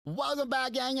Welcome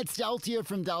back, gang. It's Deltia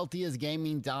from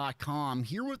Deltiasgaming.com,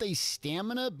 here with a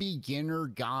stamina beginner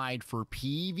guide for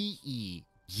PvE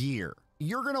gear.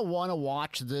 You're going to want to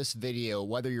watch this video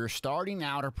whether you're starting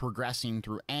out or progressing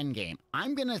through endgame.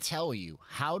 I'm going to tell you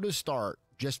how to start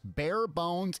just bare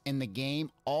bones in the game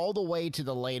all the way to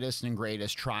the latest and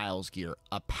greatest trials gear,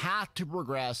 a path to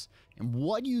progress, and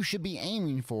what you should be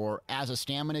aiming for as a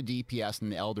stamina DPS in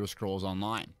the Elder Scrolls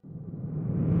Online.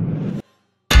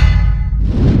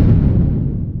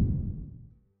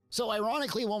 So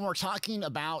ironically, when we're talking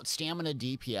about stamina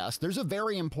DPS, there's a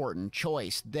very important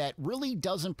choice that really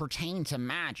doesn't pertain to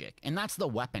magic, and that's the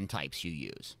weapon types you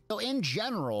use. So in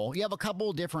general, you have a couple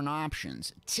of different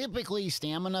options. Typically,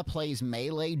 stamina plays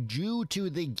melee due to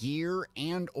the gear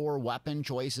and or weapon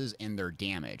choices and their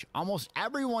damage. Almost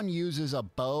everyone uses a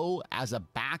bow as a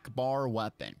back bar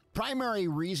weapon. Primary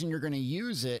reason you're going to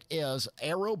use it is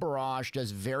Arrow Barrage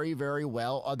does very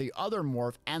well, or the other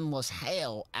morph Endless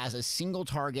Hail as a single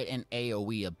target and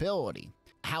AoE ability.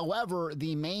 However,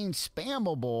 the main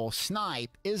spammable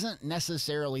snipe isn't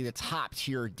necessarily the top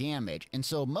tier damage, and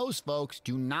so most folks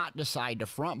do not decide to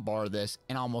front bar this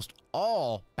and almost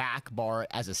all back bar it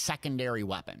as a secondary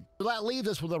weapon. So that leaves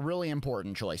us with a really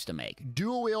important choice to make.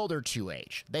 Dual wield or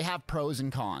 2H. They have pros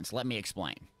and cons. Let me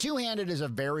explain. Two-handed is a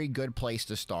very good place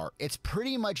to start. It's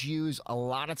pretty much used a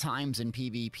lot of times in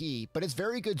PvP, but it's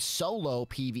very good solo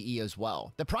PvE as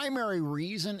well. The primary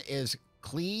reason is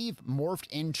Cleave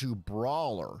morphed into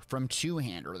Brawler from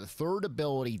two-hander. The third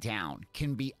ability down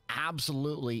can be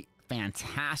absolutely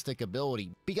fantastic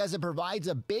ability because it provides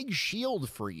a big shield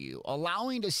for you,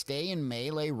 allowing to stay in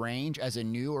melee range as a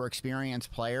new or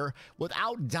experienced player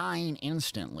without dying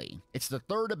instantly. It's the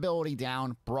third ability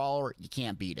down. Brawler, you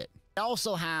can't beat it. It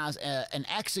also has an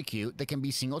execute that can be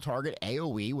single target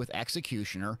AoE with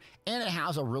Executioner, and it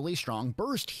has a really strong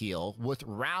burst heal with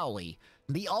Rally.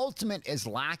 The ultimate is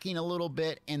lacking a little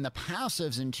bit, and the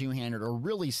passives in two-handed are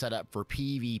really set up for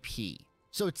PvP.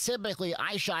 So typically,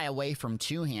 I shy away from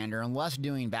two-hander unless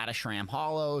doing Batashram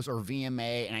Hollows or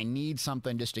VMA, and I need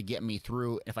something just to get me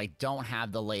through if I don't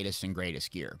have the latest and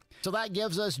greatest gear. So that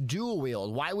gives us dual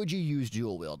wield. Why would you use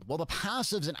dual wield? Well, the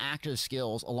passives and active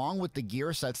skills, along with the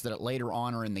gear sets that later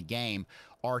on are in the game,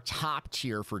 are top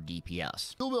tier for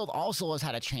DPS. Dual wield also has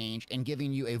had a change in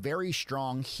giving you a very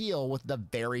strong heal with the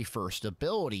very first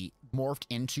ability, morphed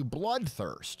into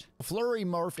Bloodthirst. Flurry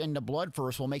morphed into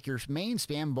Bloodthirst will make your main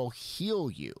spammable heal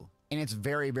you, and it's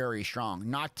very strong.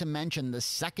 Not to mention the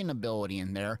second ability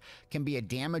in there can be a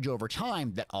damage over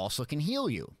time that also can heal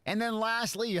you. And then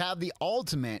lastly, you have the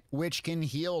ultimate, which can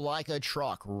heal like a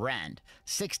truck. Rend.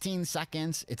 16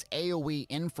 seconds, it's AoE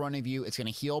in front of you, it's going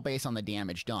to heal based on the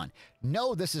damage done.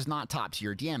 No, this is not top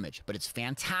tier damage, but it's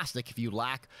fantastic if you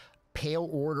lack Pale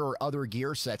Order or other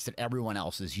gear sets that everyone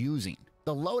else is using.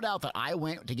 The loadout that I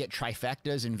went to get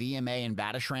trifectas and VMA and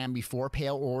Batashram before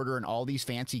Pale Order and all these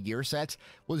fancy gear sets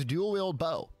was dual wield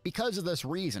bow. Because of this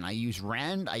reason, I use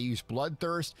Rend, I use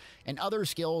Bloodthirst, and other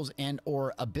skills and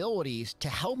or abilities to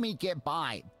help me get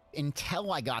by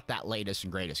until I got that latest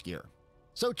and greatest gear.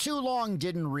 So too long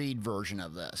didn't read version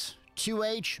of this.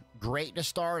 2H, great to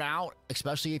start out,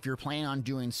 especially if you're planning on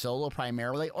doing solo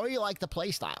primarily, or you like the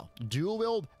playstyle. Dual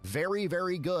wield, very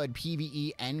good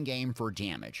PvE endgame for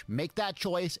damage. Make that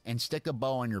choice and stick a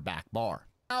bow on your back bar.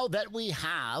 Now that we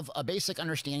have a basic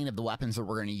understanding of the weapons that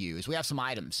we're going to use, we have some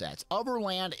item sets.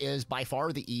 Overland is by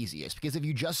far the easiest because if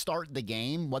you just start the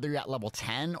game, whether you're at level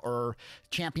 10 or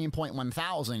champion point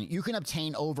 1000, you can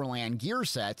obtain Overland gear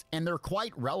sets, and they're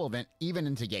quite relevant even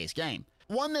in today's game.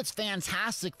 One that's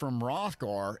fantastic from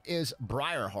Hrothgar is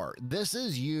Briarheart. This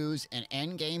is used in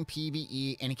endgame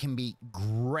PvE, and it can be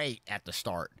great at the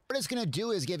start. What it's going to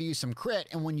do is give you some crit,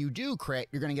 and when you do crit,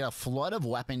 you're going to get a flood of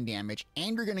weapon damage,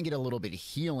 and you're going to get a little bit of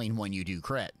healing when you do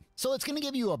crit. So it's going to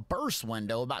give you a burst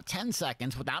window, about 10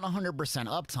 seconds without 100%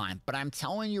 uptime, but I'm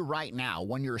telling you right now,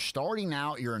 when you're starting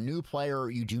out, you're a new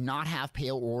player, you do not have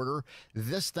Pale Order,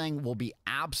 this thing will be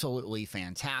absolutely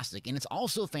fantastic. And it's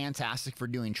also fantastic for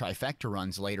doing trifecta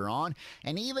runs later on,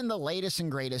 and even the latest and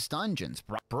greatest dungeons.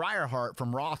 Briarheart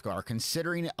from Hrothgar,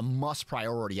 considering it a must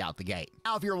priority out the gate.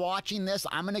 Now, if you're watching this,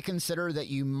 I'm going to consider that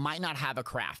you might not have a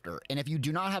crafter, and if you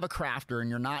do not have a crafter and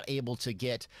you're not able to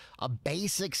get a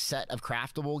basic set of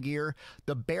craftable gear,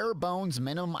 the bare bones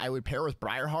minimum I would pair with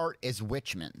Briarheart is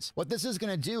Witchman's. What this is going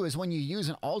to do is when you use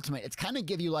an ultimate, it's kind of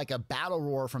give you like a battle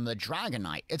roar from the Dragon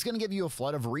Knight. It's going to give you a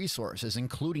flood of resources,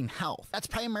 including health. That's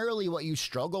primarily what you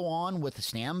struggle on with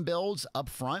Stam builds up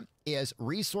front. is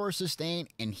resource sustain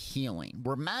and healing,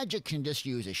 where magic can just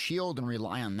use a shield and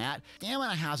rely on that.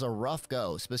 Stamina has a rough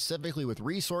go, specifically with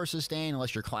resource sustain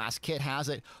unless your class kit has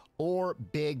it, or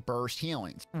big burst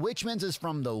healings. Witchman's is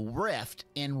from the Rift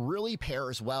and really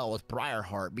pairs well with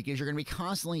Briarheart because you're going to be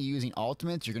constantly using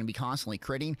ultimates, you're going to be constantly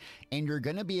critting, and you're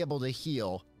going to be able to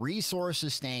heal, resource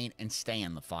sustain, and stay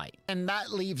in the fight. And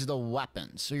that leaves the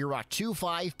weapons. So you're a 2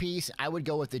 5-piece, I would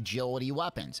go with agility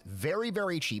weapons. Very,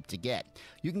 very cheap to get.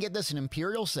 You can get this in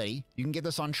Imperial City, you can get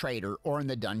this on Trader, or in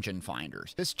the Dungeon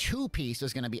Finders. This 2-piece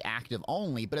is going to be active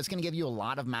only, but it's going to give you a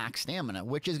lot of max stamina,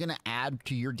 which is going to add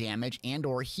to your damage and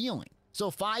or healing. So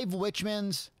 5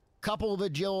 Witchmans, couple of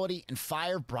agility, and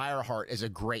 5 Briarheart is a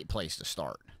great place to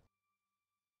start.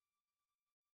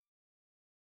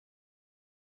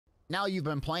 Now you've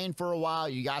been playing for a while,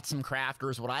 you got some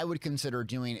crafters. What I would consider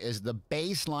doing is the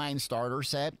baseline starter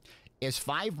set is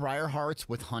 5 Briarhearts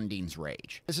with Hunding's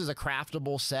Rage. This is a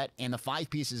craftable set, and the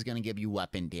 5-piece is going to give you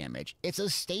weapon damage. It's a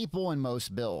staple in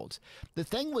most builds. The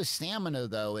thing with stamina,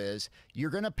 though, is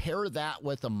you're going to pair that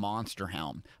with a Monster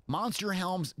Helm. Monster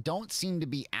Helms don't seem to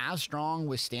be as strong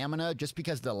with stamina just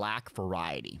because they lack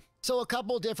variety. So a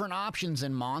couple different options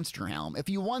in Monster Helm. If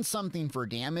you want something for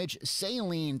damage,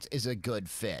 Salines is a good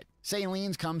fit.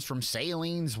 Salines comes from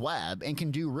Salene's Web and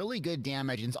can do really good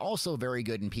damage and is also very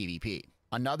good in PvP.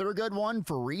 Another good one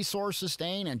for resource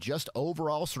sustain and just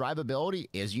overall survivability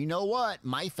is, you know what,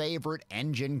 my favorite,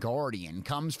 Engine Guardian,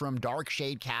 comes from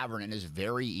Darkshade Cavern and is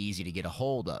very easy to get a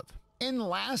hold of. And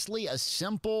lastly, a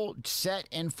simple set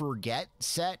and forget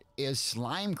set is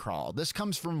Slime Crawl. This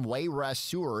comes from Wayrest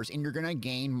Sewers, and you're going to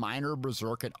gain Minor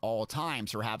Berserk at all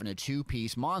times for having a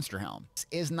 2-piece Monster Helm. This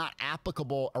is not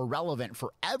applicable or relevant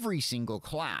for every single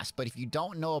class, but if you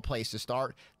don't know a place to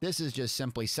start, this is just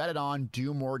simply set it on,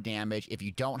 do more damage if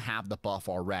you don't have the buff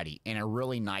already, and a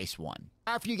really nice one.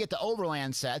 After you get the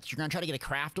overland sets, you're going to try to get a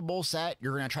craftable set.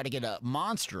 You're going to try to get a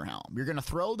Monster Helm. You're going to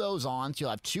throw those on, so you'll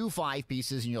have 2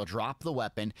 5-pieces and you'll drop the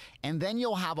weapon, and then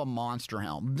you'll have a Monster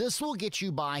Helm. This will get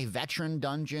you by veteran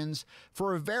dungeons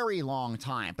for a very long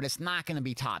time, but it's not going to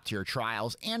be top tier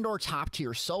trials and or top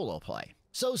tier solo play.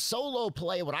 So solo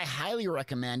play, what I highly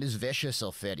recommend is Vicious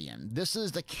Ophidian. This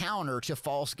is the counter to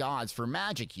False Gods for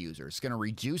magic users. It's going to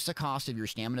reduce the cost of your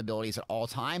stamina abilities at all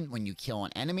time when you kill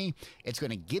an enemy. It's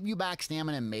going to give you back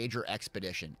stamina in Major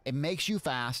Expedition. It makes you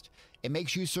fast, it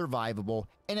makes you survivable,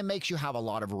 and it makes you have a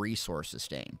lot of resource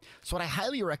sustain. So what I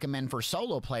highly recommend for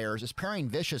solo players is pairing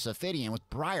Vicious Ophidian with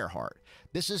Briarheart.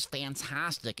 This is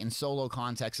fantastic in solo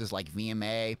contexts like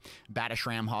VMA,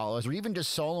 Batishram Hollows, or even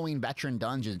just soloing veteran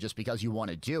dungeons just because you want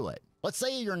to do it. Let's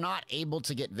say you're not able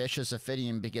to get Vicious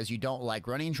Ophidian because you don't like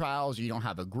running trials, you don't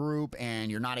have a group, and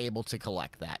you're not able to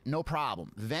collect that. No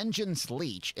problem. Vengeance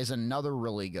Leech is another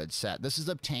really good set. This is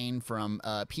obtained from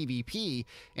PvP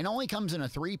and only comes in a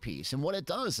 3-piece. And what it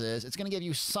does is it's going to give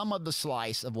you some of the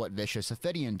slice of what Vicious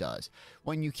Ophidian does.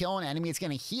 When you kill an enemy, it's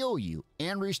going to heal you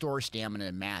and restore stamina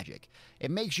and magic.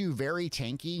 It makes you very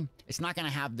tanky. It's not going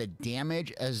to have the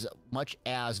damage as much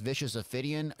as Vicious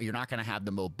Ophidian. You're not going to have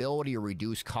the mobility or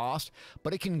reduced cost,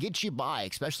 but it can get you by,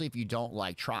 especially if you don't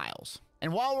like trials.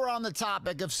 And while we're on the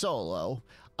topic of solo,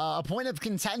 a point of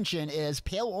contention is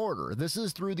Pale Order. This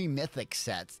is through the Mythic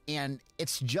sets, and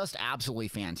it's just absolutely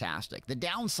fantastic. The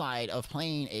downside of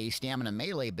playing a stamina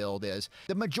melee build is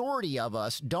the majority of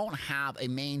us don't have a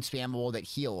main spammable that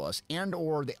heals us, and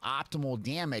or the optimal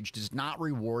damage does not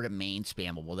reward a main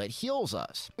spammable that heals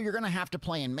us. You're going to have to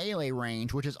play in melee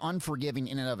range, which is unforgiving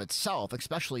in and of itself,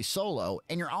 especially solo,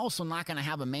 and you're also not going to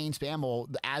have a main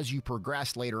spammable as you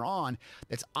progress later on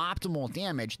that's optimal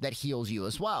damage that heals you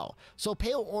as well. So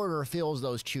Pale Order fills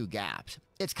those 2 gaps.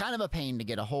 It's kind of a pain to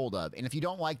get a hold of, and if you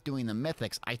don't like doing the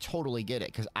mythics, I totally get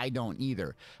it, because I don't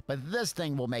either. But this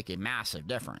thing will make a massive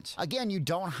difference. Again, you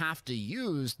don't have to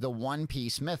use the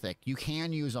 1-piece mythic. You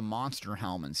can use a Monster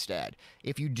Helm instead.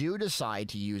 If you do decide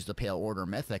to use the Pale Order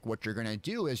mythic, what you're going to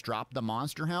do is drop the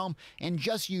Monster Helm and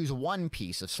just use 1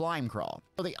 piece of Slime Crawl.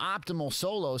 So the optimal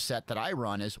solo set that I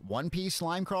run is 1-piece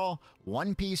Slime Crawl,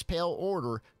 1-piece Pale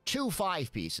Order, 2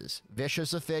 5-pieces,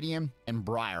 Vicious Ophidian, and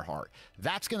Briarheart.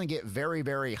 That's going to get very,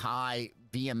 very high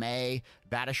VMA,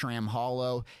 Batishram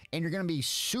Hollow, and you're going to be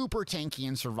super tanky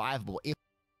and survivable.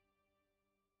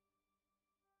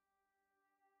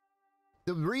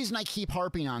 The reason I keep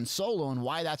harping on solo and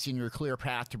why that's in your clear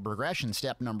path to progression,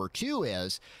 step number 2,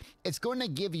 is it's going to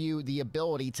give you the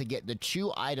ability to get the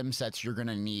 2 item sets you're going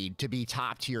to need to be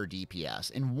top tier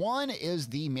DPS. And one is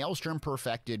the Maelstrom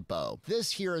Perfected Bow.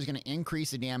 This here is going to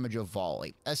increase the damage of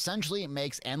volley. Essentially, it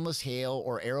makes Endless Hail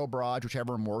or Arrow Barrage,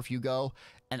 whichever morph you go,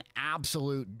 an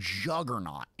absolute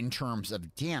juggernaut in terms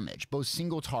of damage, both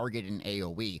single target and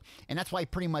AoE. And that's why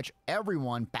pretty much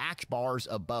everyone back bars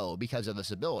a bow because of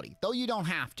this ability, though you don't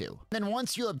have to. Then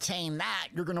once you obtain that,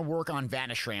 you're going to work on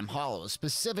Vatashram Hollows,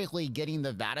 specifically getting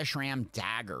the Vatashram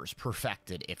daggers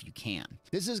perfected if you can.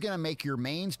 This is going to make your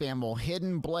main spammable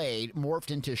Hidden Blade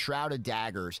morphed into Shrouded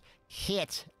Daggers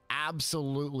hit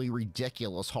absolutely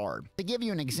ridiculous hard. To give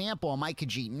you an example, on my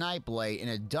Khajiit Nightblade in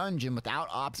a dungeon without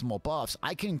optimal buffs,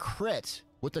 I can crit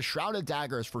with the Shrouded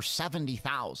Daggers for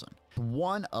 70,000.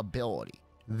 One ability.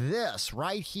 This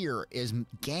right here is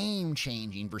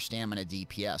game-changing for stamina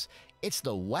DPS. It's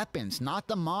the weapons, not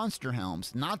the monster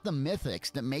helms, not the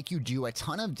mythics that make you do a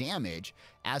ton of damage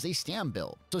as a stam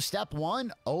build. So step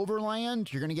one,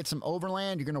 overland. You're going to get some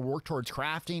overland. You're going to work towards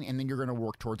crafting, and then you're going to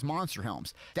work towards monster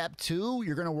helms. Step two,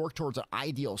 you're going to work towards an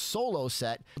ideal solo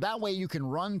set. That way you can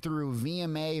run through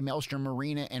VMA, Maelstrom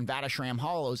Arena, and Vatashram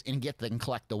Hollows and get and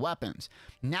collect the weapons.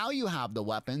 Now you have the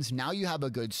weapons. Now you have a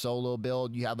good solo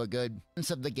build. You have a good sense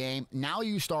of the game. Now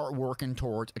you start working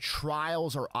towards a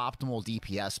trials or optimal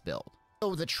DPS build. So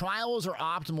with the trials or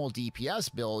optimal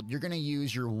DPS build, you're going to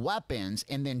use your weapons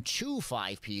and then 2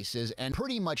 5-pieces and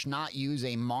pretty much not use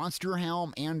a monster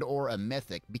helm and or a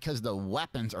mythic because the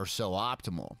weapons are so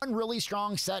optimal. One really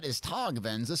strong set is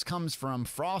Togvens. This comes from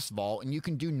Frostvault, and you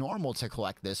can do normal to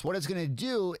collect this. What it's going to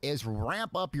do is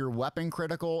ramp up your weapon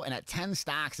critical, and at 10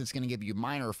 stacks, it's going to give you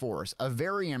minor force, a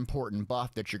very important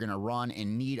buff that you're going to run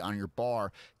and need on your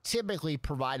bar, typically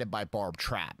provided by Barb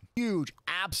Trap. Huge,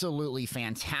 absolutely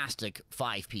fantastic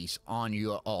 5-piece on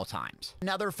you at all times.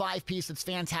 Another 5-piece that's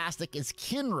fantastic is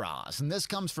Kinraz, and this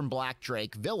comes from Black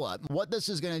Drake Villa. What this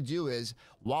is going to do is,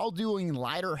 while doing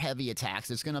lighter heavy attacks,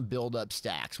 it's going to build up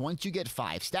stacks. Once you get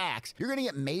 5 stacks, you're going to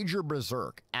get major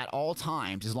berserk at all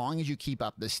times as long as you keep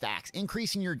up the stacks,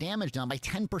 increasing your damage down by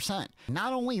 10%.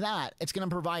 Not only that, it's going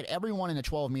to provide everyone in a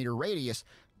 12-meter radius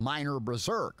minor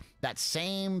berserk. That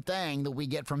same thing that we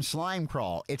get from Slime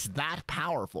Crawl. It's that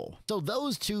powerful. So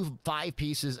those 2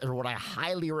 5-pieces are what I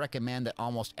highly recommend that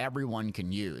almost everyone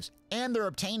can use. And they're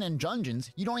obtained in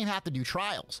dungeons. You don't even have to do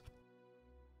trials.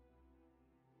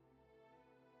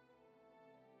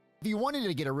 If you wanted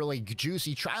to get a really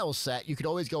juicy trial set, you could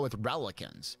always go with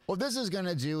Relicans. What this is going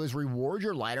to do is reward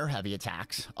your lighter heavy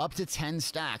attacks up to 10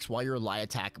 stacks while you're light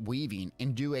attack weaving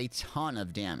and do a ton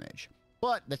of damage.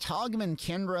 But the Togman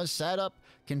Kindra setup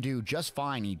can do just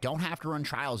fine. You don't have to run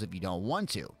trials if you don't want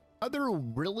to. Other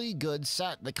really good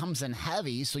set that comes in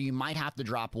heavy, so you might have to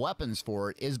drop weapons for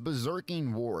it, is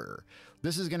Berserking Warrior.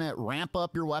 This is going to ramp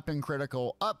up your weapon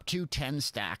critical up to 10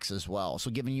 stacks as well, so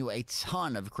giving you a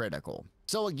ton of critical.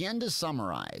 So again, to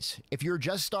summarize, if you're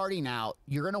just starting out,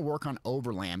 you're going to work on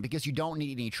Overland because you don't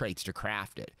need any traits to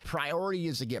craft it. Priority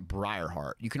is to get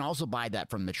Briarheart. You can also buy that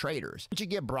from the traders. Once you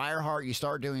get Briarheart, you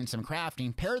start doing some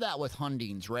crafting, pair that with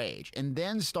Hunding's Rage, and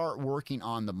then start working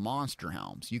on the monster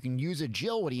helms. You can use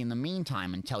agility in the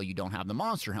meantime until you don't have the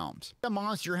monster helms. The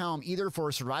monster helm either for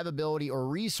survivability or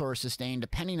resource sustain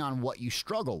depending on what you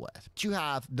struggle with. You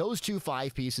have those 2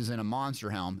 5-pieces in a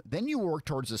monster helm, then you work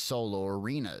towards the solo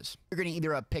arenas. You're going to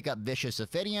either pick up Vicious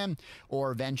Ophidian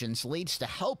or Vengeance Leech to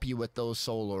help you with those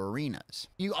solo arenas.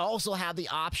 You also have the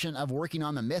option of working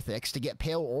on the mythics to get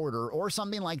Pale Order or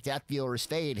something like Deathdealer's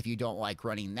Fade if you don't like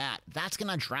running that. That's going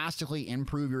to drastically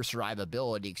improve your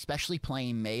survivability, especially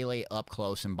playing melee up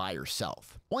close and by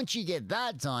yourself. Once you get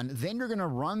that done, then you're going to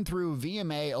run through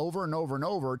VMA over and over and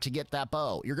over to get that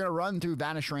bow. You're going to run through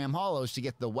Vatashram Hollows to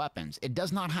get the weapons. It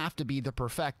does not have to be the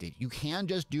perfected. You can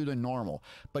just do the normal,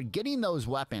 but getting those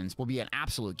weapons will be an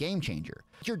absolute game changer.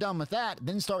 Once you're done with that,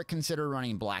 then start consider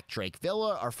running Black Drake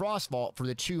Villa or Frostvault for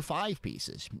the 2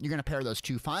 5-pieces. You're going to pair those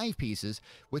 2 5-pieces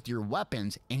with your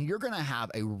weapons, and you're going to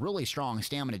have a really strong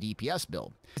stamina DPS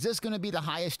build. Is this going to be the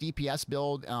highest DPS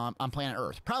build on planet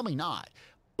Earth? Probably not.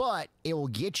 But it will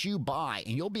get you by,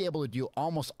 and you'll be able to do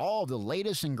almost all of the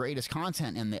latest and greatest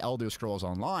content in the Elder Scrolls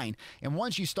Online. And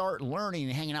once you start learning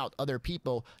and hanging out with other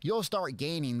people, you'll start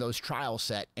gaining those trial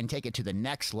set and take it to the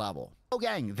next level. So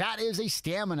gang, that is a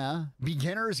stamina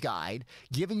beginner's guide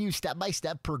giving you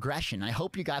step-by-step progression. I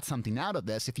hope you got something out of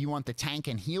this. If you want the tank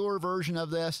and healer version of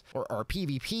this or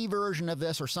PvP version of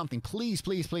this or something, please,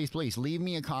 please, please, please leave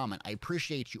me a comment. I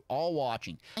appreciate you all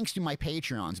watching. Thanks to my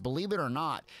Patreons. Believe it or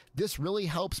not, this really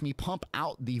helps me pump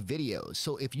out the videos.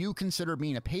 So if you consider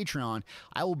being a Patreon,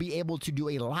 I will be able to do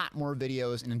a lot more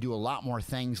videos and do a lot more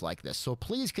things like this. So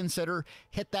please consider,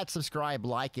 hit that subscribe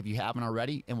like if you haven't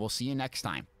already, and we'll see you next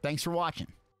time. Thanks for watching.